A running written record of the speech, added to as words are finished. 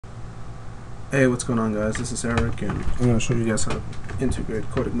Hey, what's going on, guys? This is Eric, and I'm going to show you guys how to integrate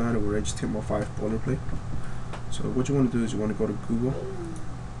Codeigniter with HTML5 Boilerplate. So what you want to do is you want to go to Google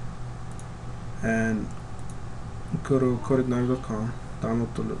and go to Codeigniter.com,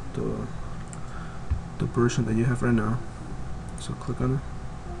 download the version that you have right now. So click on it.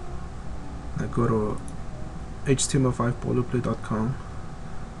 Now go to HTML5Boilerplate.com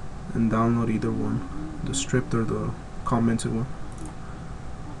and download either one, the stripped or the commented one.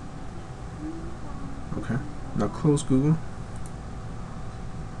 Okay, now close Google,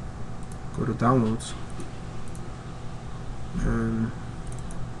 go to downloads, and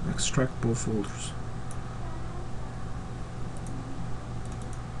extract both folders.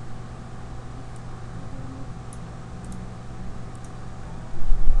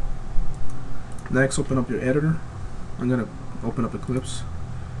 Next, open up your editor. I'm going to open up Eclipse.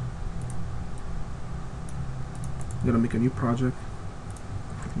 I'm going to make a new project.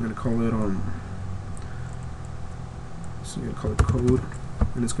 I'm going to call it so you're going to call it code,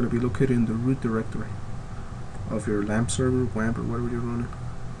 and it's going to be located in the root directory of your LAMP server, WAMP, or whatever you're running.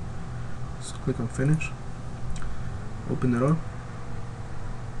 So click on finish, open it up.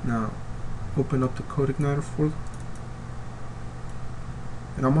 Now open up the Codeigniter folder,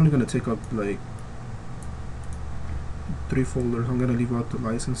 and I'm only going to take up like 3 folders. I'm going to leave out the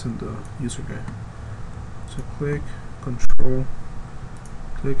license and the user guide. So click, control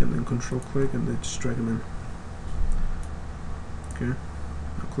click, and then control click, and then just drag them in. Okay,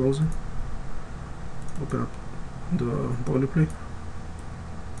 now close it, open up the boilerplate.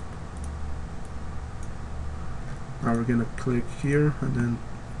 Now we're gonna click here and then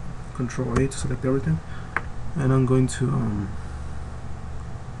control A to select everything, and I'm going to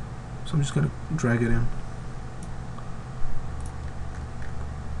so I'm just gonna drag it in.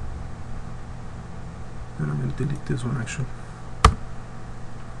 And I'm gonna delete this one actually.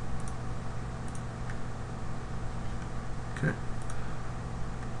 Okay,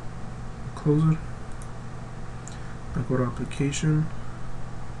 close it. I go to application,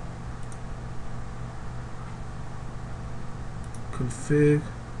 config,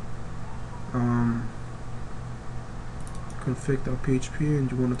 config.php,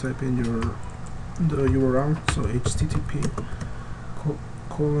 and you want to type in the URL. So http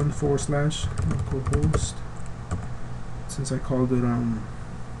 :/localhost. Since I called it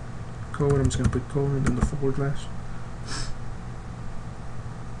code, I'm just gonna put code and then the /.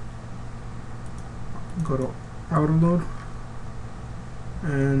 Go to autoload,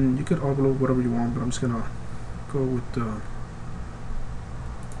 and you could autoload whatever you want, but I'm just gonna go with the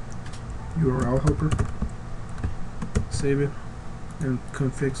URL helper. Save it, and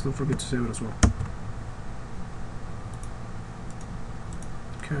configs, don't forget to save it as well.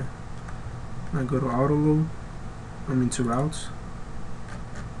 Okay, now go to autoload, to routes,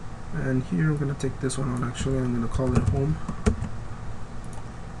 and here I'm gonna take this one on. Actually, I'm gonna call it home.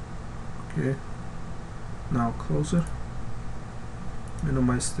 Okay, now close it,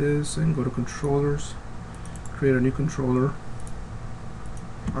 minimize this, and go to controllers, create a new controller,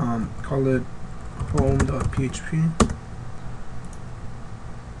 call it home.php.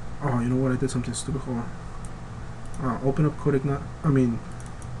 Oh, you know what, I did something stupid. Hold on. Open up Codeigniter,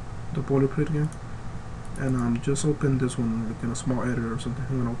 the boilerplate again, and just open this one like in a small editor or something.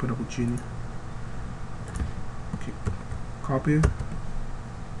 I'm gonna open up with Genie. Okay, copy it.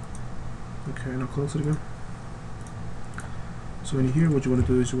 Okay, now close it again. So in here, what you want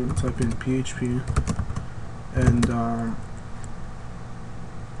to do is you want to type in PHP, and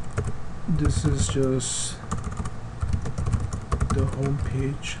this is just the home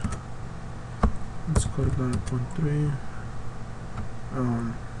page. Let's Codeigniter 0.3.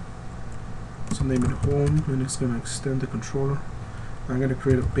 So name it home, and it's going to extend the controller. I'm going to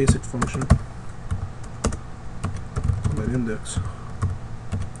create a basic function called an index,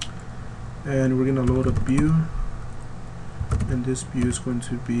 and we're going to load a view, and this view is going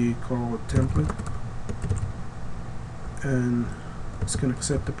to be called template, and it's going to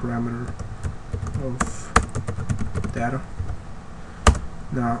accept the parameter of data.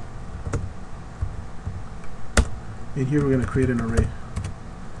 Now in here we're going to create an array,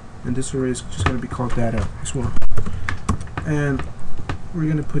 and this array is just going to be called data as well, and we're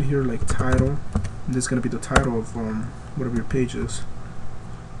going to put here like title, and this is going to be the title of whatever your page is.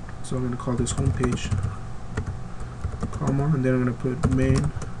 So I'm going to call this home page, comma, and then I'm going to put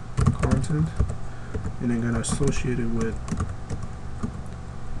main content, and I'm going to associate it with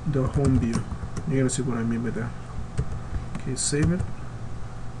the home view. You're going to see what I mean by that. Okay, save it.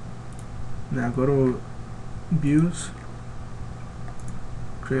 Now go to views,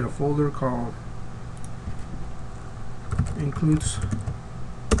 create a folder called includes,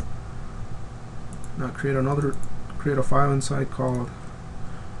 Now create a file inside called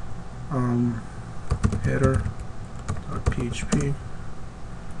header.php.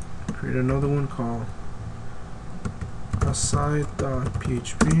 Create another one called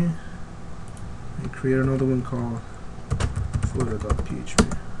aside.php, and create another one called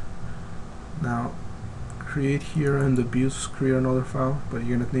footer.php. Now create here in the views, create another file, but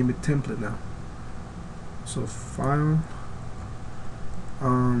you're gonna name it template now. So file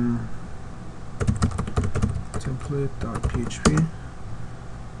template.php,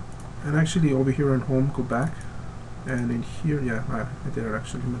 and actually over here on home, go back, and in here, yeah, I did it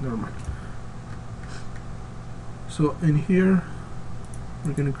actually, never mind. So in here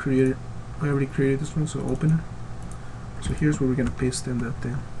we're gonna create it. I already created this one, so open it. So here's where we're gonna paste in that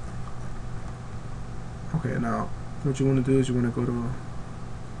thing. Okay, now what you want to do is you want to go to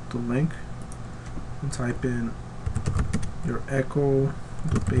the link and type in your echo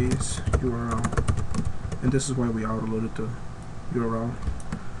the base URL, and this is why we auto-loaded the URL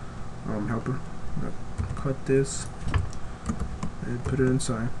helper. Now cut this and put it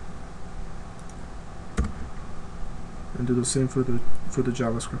inside, and do the same for the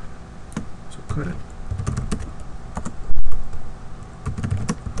JavaScript. So cut it.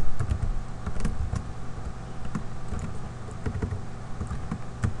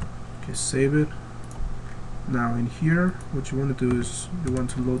 Okay, save it. Now in here, what you want to do is you want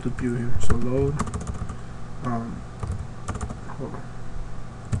to load the view here. So load, hold on.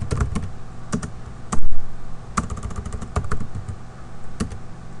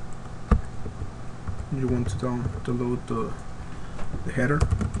 You want to load the header,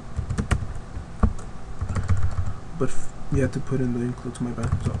 but you have to put in the includes, my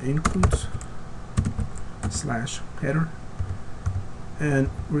bad. So includes / header, and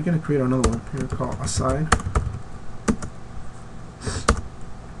we're gonna create another one here called aside,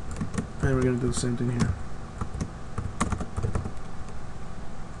 and we're gonna do the same thing here.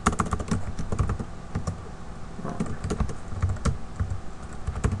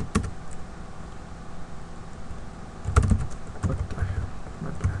 What the hell? My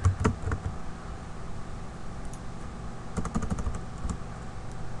bad.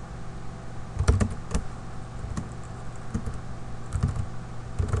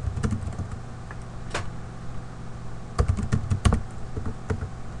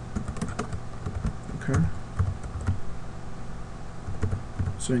 Okay.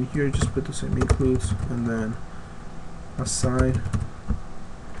 So in here, just put the same includes and then aside,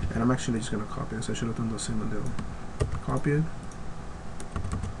 and I'm actually just gonna copy this. I should have done the same on the other one. Copy it.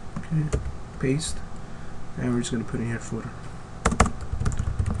 Okay. Paste, and we're just gonna put in here footer.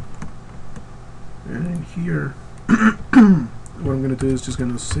 And in here, what I'm gonna do is just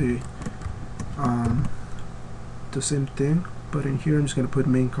gonna say the same thing, but in here I'm just gonna put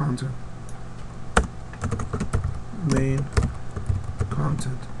main content. Main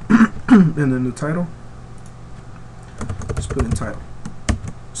content. And then the title, just put in title.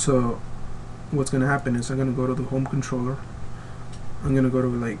 So what's gonna happen is I'm gonna go to the home controller. I'm gonna go to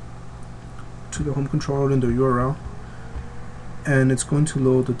the home controller in the URL, and it's going to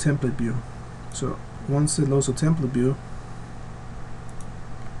load the template view. So once it loads the template view,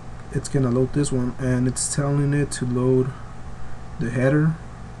 it's gonna load this one, and it's telling it to load the header,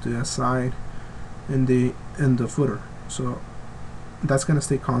 the aside, and the footer. So that's gonna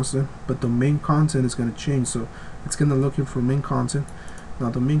stay constant, but the main content is gonna change. So it's gonna look for main content.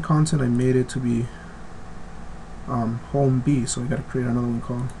 Now the main content, I made it to be home B, so I gotta create another one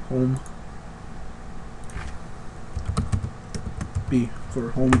called home B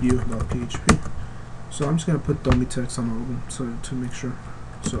for home view.php. So I'm just gonna put dummy text on all of them, so to make sure.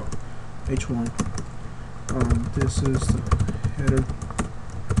 So h1, this is the header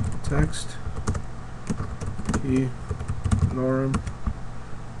text, p lorem,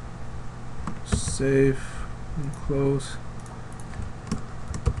 save and close.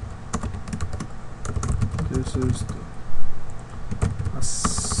 This is the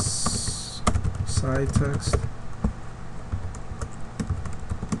side text,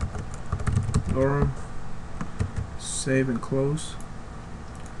 lorem, save and close,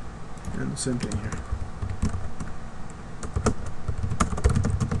 and the same thing here.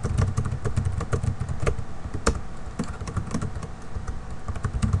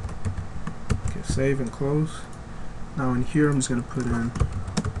 Okay, save and close. Now in here I'm just going to put in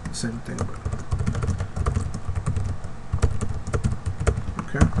the same thing.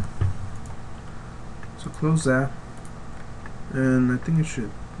 Okay, so close that, and I think it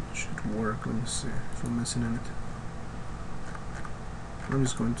should work. Let me see if I'm missing anything. I'm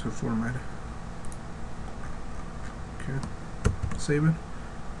just going to format it. Okay, save it.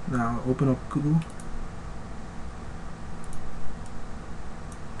 Now open up Google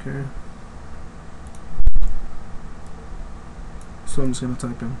Okay. So I'm just gonna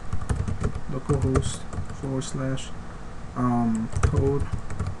type in localhost / code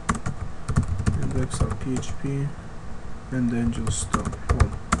index.php and then just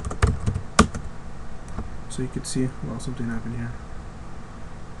home. So you can see, well, something happened here.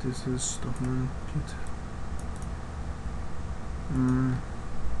 This is the home kit.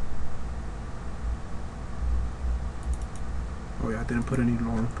 Oh yeah, I didn't put any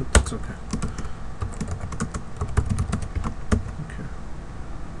long, but that's okay. Okay.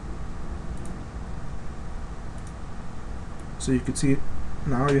 So you can see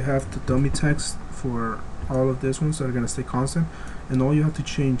now you have the dummy text for all of these ones that are going to stay constant, and all you have to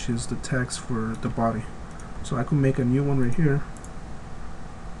change is the text for the body. So I could make a new one right here,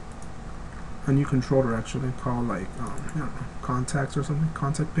 a new controller actually, called like I don't know, contacts or something,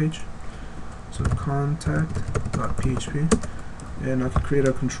 contact page. So contact.php, and I can create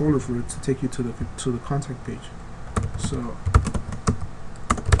a controller for it to take you to the contact page. So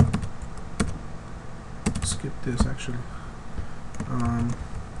skip this actually.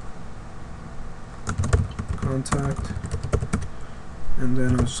 Contact, and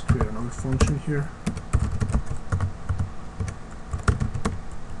then I'll just create another function here,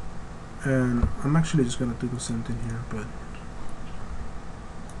 and I'm actually just gonna do the same thing here, but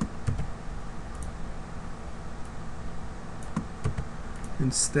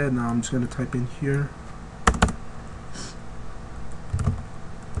instead now I'm just gonna type in here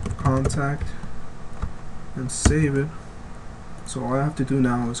contact and save it. So all I have to do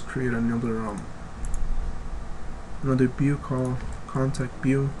now is create another view called contact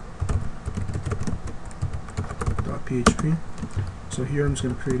view.php. So here I'm just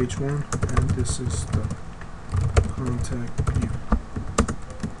going to create each one, and this is the contact view.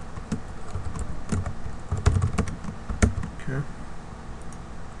 Okay.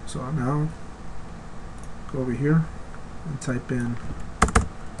 So now go over here and type in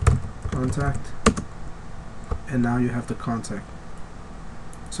contact, and now you have the contact.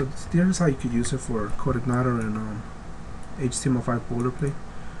 So here's how you could use it for Codeigniter and HTML5 Boilerplate,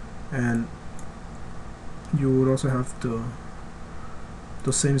 and you would also have the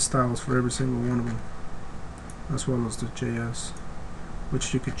same styles for every single one of them, as well as the JS,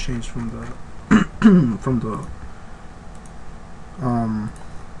 which you could change from the from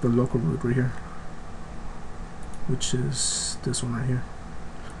the local root right here, which is this one right here,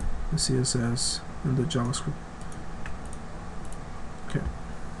 the CSS and the JavaScript. Okay.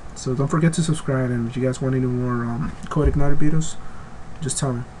 So don't forget to subscribe, and if you guys want any more Codeigniter videos, just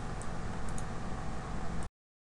tell me.